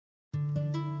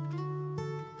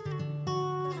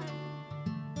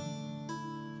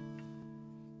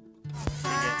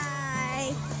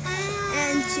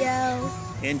Joe.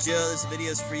 And Joe, this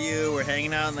video's for you. We're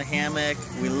hanging out in the hammock.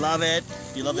 We love it.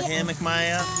 Do you love the hammock,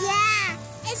 Maya? Yeah,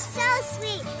 it's so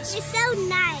sweet. It's so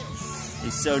nice.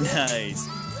 It's so nice.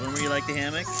 Remember you like the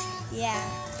hammock? Yeah.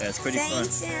 That's pretty fun.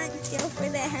 Thanks, Aunt Joe, for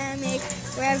the hammock.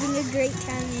 We're having a great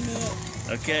time in it.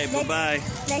 Okay, bye-bye.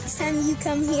 Next time you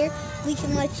come here, we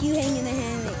can let you hang in the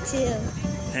hammock, too.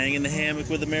 Hang in the hammock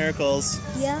with the miracles.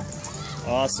 Yep.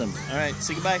 Awesome. All right,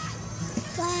 say goodbye.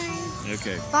 Bye.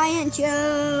 Okay. Bye, Aunt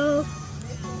Joe.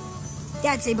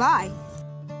 Dad, say bye.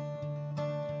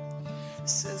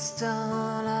 Sister,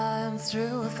 I'm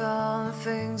through with all the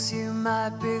things you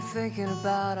might be thinking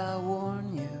about. I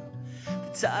warn you,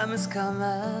 the time has come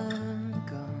and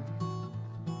gone.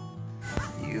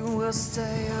 You will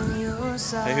stay on your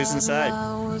side. Hey, who's inside?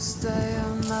 I will stay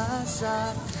on my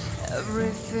side.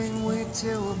 Everything we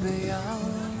do will be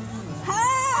alright.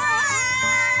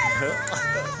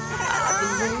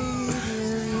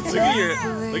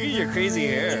 Look at your crazy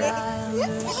hair.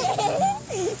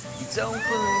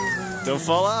 Don't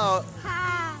fall out.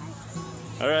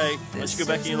 All right, why don't you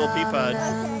go back in your little pea pod.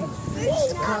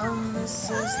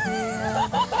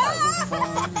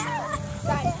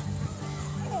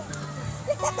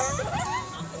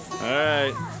 All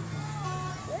right.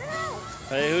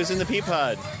 Hey, who's in the pea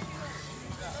pod?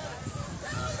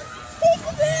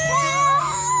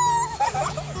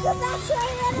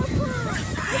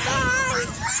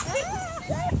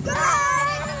 Goodbye.